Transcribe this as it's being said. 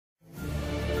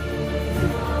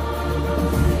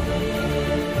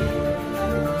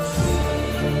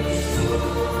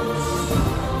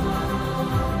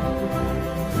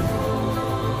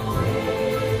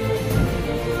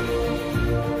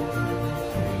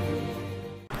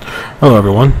Hello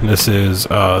everyone, this is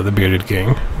the Bearded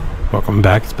King. Welcome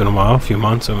back. It's been a while, a few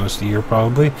months, almost a year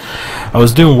probably. I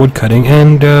was doing woodcutting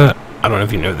and I don't know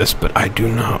if you know this, but I do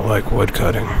not like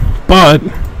woodcutting. But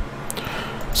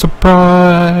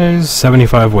surprise,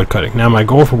 75 woodcutting. Now my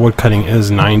goal for woodcutting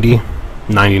is 99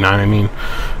 I mean.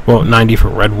 Well, 90 for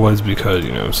redwoods because,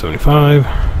 you know, 75.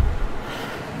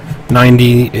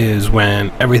 90 is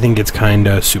when everything gets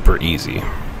kinda super easy.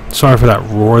 Sorry for that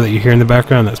roar that you hear in the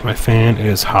background. That's my fan. It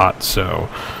is hot, so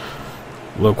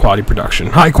low quality production.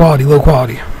 High quality, low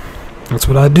quality. That's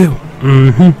what I do.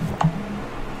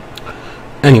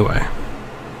 Anyway.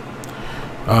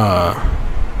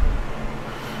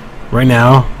 Right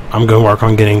now, I'm going to work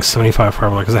on getting 75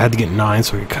 fiber because I had to get 9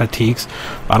 so I could cut teaks.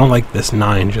 But I don't like this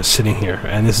 9 just sitting here.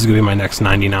 And this is going to be my next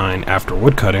 99 after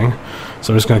woodcutting.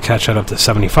 So I'm just going to catch that up to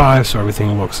 75 so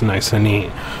everything looks nice and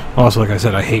neat. Also, like I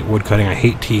said, I hate woodcutting. I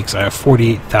hate teaks. I have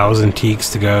 48,000 teaks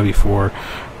to go before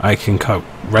I can cut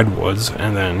redwoods.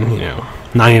 And then, you know,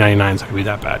 90-99 is not going to be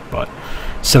that bad. But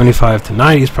 75 to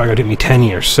 90 is probably going to take me 10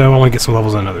 years. So I want to get some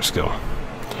levels on another skill.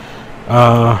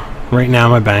 Right now,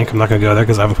 my bank, I'm not going to go there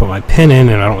because I haven't put my pin in,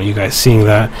 and I don't want you guys seeing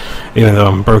that, even though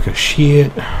I'm broke as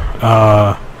shit.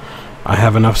 I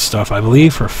have enough stuff, I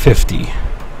believe, for 50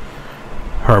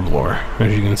 herb lore.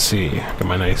 As you can see, got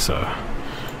my nice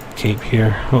cape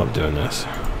here. I love doing this.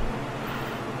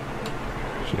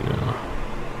 You know,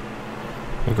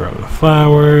 I grab the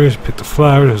flowers, pick the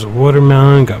flowers. There's a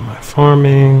watermelon. Got my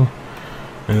farming,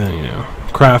 and then, you know,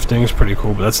 crafting is pretty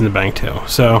cool, but that's in the bank too.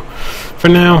 So for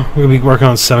now, we'll be working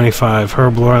on 75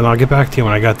 herb lore, and I'll get back to you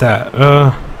when I got that.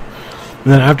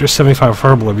 And then after 75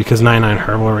 herb lore, because 99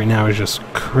 herb lore right now is just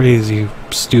crazy,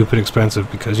 stupid expensive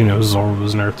because, you know, Zora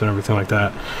was nerfed and everything like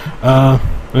that. I'm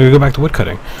gonna go back to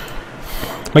woodcutting.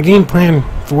 My game plan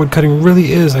for woodcutting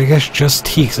really is, I guess, just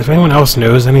teaks. If anyone else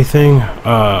knows anything,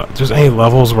 if there's any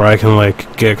levels where I can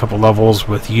like get a couple levels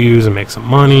with use and make some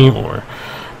money, or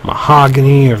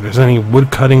mahogany, or if there's any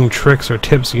woodcutting tricks or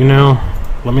tips, you know,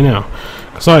 let me know.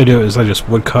 Because all I do is I just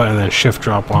woodcut and then shift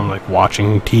drop while I'm like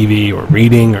watching TV or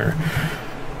reading or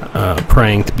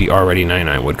praying to be already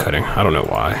 99 woodcutting. I don't know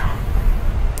why.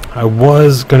 I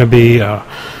was going to be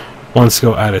one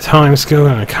skill at a time skill,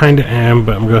 and I kind of am,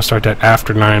 but I'm going to start that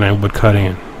after 99 woodcutting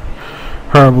and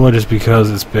herb lore, just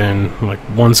because it's been like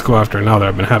one skill after another.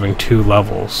 I've been having 2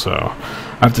 levels, so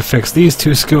I have to fix these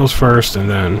 2 skills first, and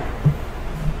then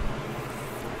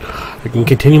I can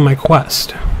continue my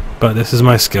quest. But this is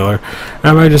my skiller,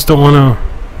 and I just don't want to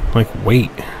like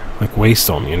waste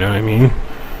them, you know what I mean?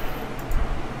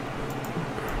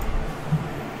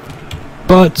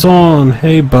 Butts on,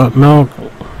 hey butt milk.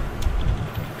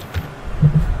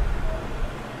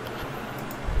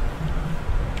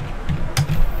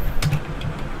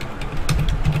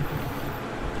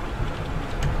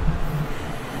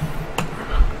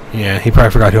 Yeah, he probably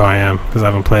forgot who I am because I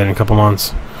haven't played in a couple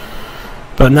months.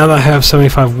 But now that I have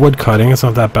 75 wood cutting, it's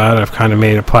not that bad. I've kind of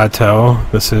made a plateau.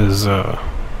 This is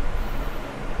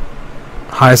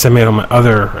highest I made on my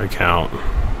other account.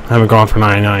 I haven't gone for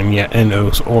 99 yet in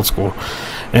old school.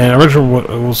 And original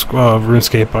old school,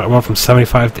 RuneScape, I went from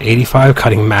 75 to 85,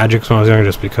 cutting magics when I was younger,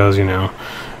 just because, you know,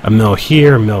 a mill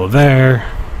here, a mill there,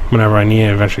 whenever I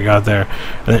needed. Eventually got there.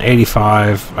 And then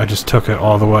 85, I just took it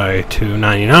all the way to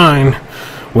 99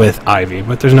 with Ivy.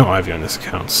 But there's no Ivy on this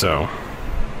account, so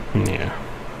yeah.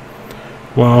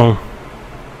 Well,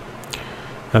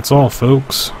 that's all,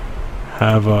 folks.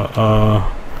 Have a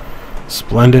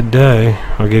splendid day.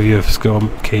 I'll give you a skill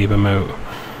cave emote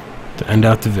to end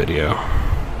out the video.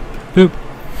 Boop.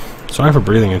 Sorry for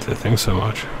breathing into the thing so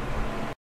much.